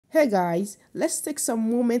Hey guys, let's take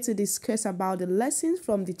some moment to discuss about the lessons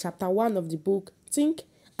from the chapter 1 of the book Think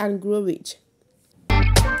and Grow Rich.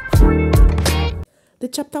 The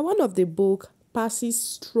chapter 1 of the book passes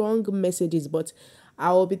strong messages, but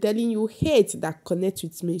I will be telling you 8 that connect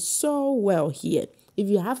with me so well here. If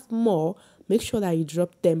you have more, make sure that you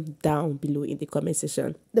drop them down below in the comment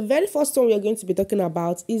section. The very first one we are going to be talking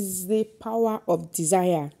about is the power of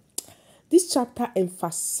desire. This chapter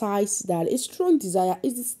emphasizes that a strong desire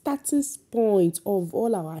is the starting point of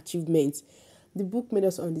all our achievements. The book made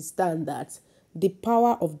us understand that the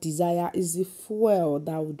power of desire is the fuel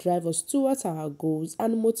that will drive us towards our goals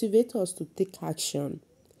and motivate us to take action.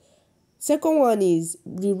 Second one is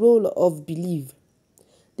the role of belief.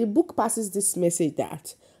 The book passes this message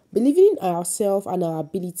that believing in ourselves and our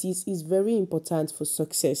abilities is very important for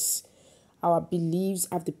success. Our beliefs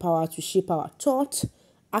have the power to shape our thought,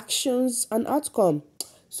 actions, and outcome.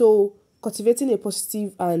 So, cultivating a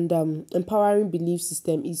positive and empowering belief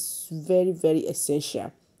system is very, very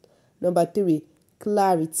essential. Number 3,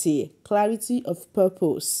 clarity. Clarity of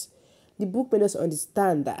purpose. The book made us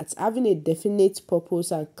understand that having a definite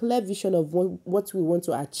purpose and clear vision of what we want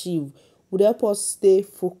to achieve would help us stay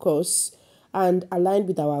focused and aligned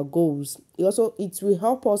with our goals. It will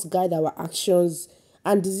help us guide our actions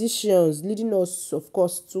and decisions, leading us, of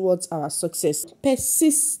course, towards our success.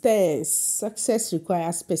 Persistence. Success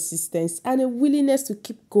requires persistence and a willingness to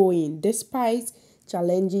keep going despite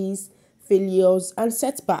challenges, failures, and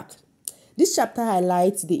setbacks. This chapter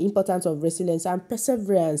highlights the importance of resilience and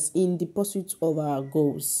perseverance in the pursuit of our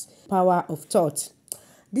goals. Power of thought.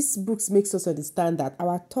 This book makes us understand that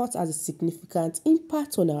our thought has a significant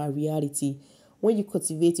impact on our reality. When you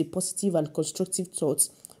cultivate a positive and constructive thought,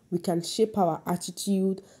 we can shape our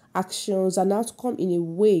attitude, actions, and outcome in a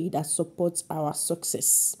way that supports our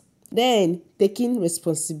success. Then, taking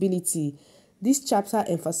responsibility. This chapter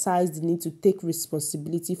emphasizes the need to take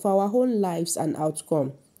responsibility for our own lives and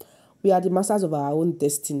outcome. We are the masters of our own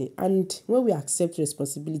destiny, and when we accept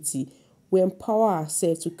responsibility, we empower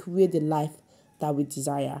ourselves to create the life that we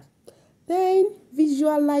desire. Then,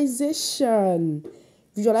 visualization.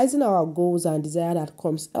 Visualizing our goals and desired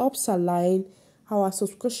outcomes helps align our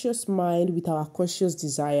subconscious mind with our conscious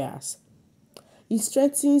desires. It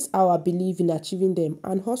strengthens our belief in achieving them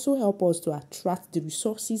and also helps us to attract the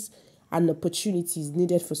resources and opportunities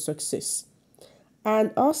needed for success.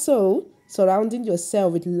 And also, surrounding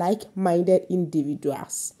yourself with like-minded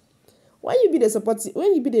individuals. When you be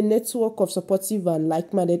the network of supportive and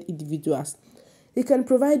like-minded individuals, it can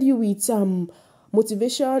provide you with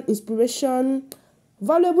motivation, inspiration,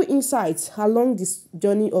 valuable insights along this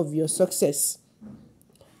journey of your success.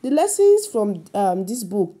 The lessons from this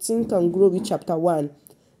book, Think and Grow Rich Chapter 1,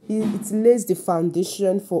 it lays the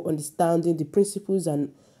foundation for understanding the principles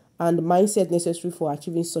and mindset necessary for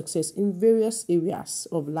achieving success in various areas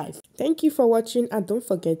of life. Thank you for watching and don't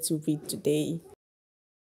forget to read today.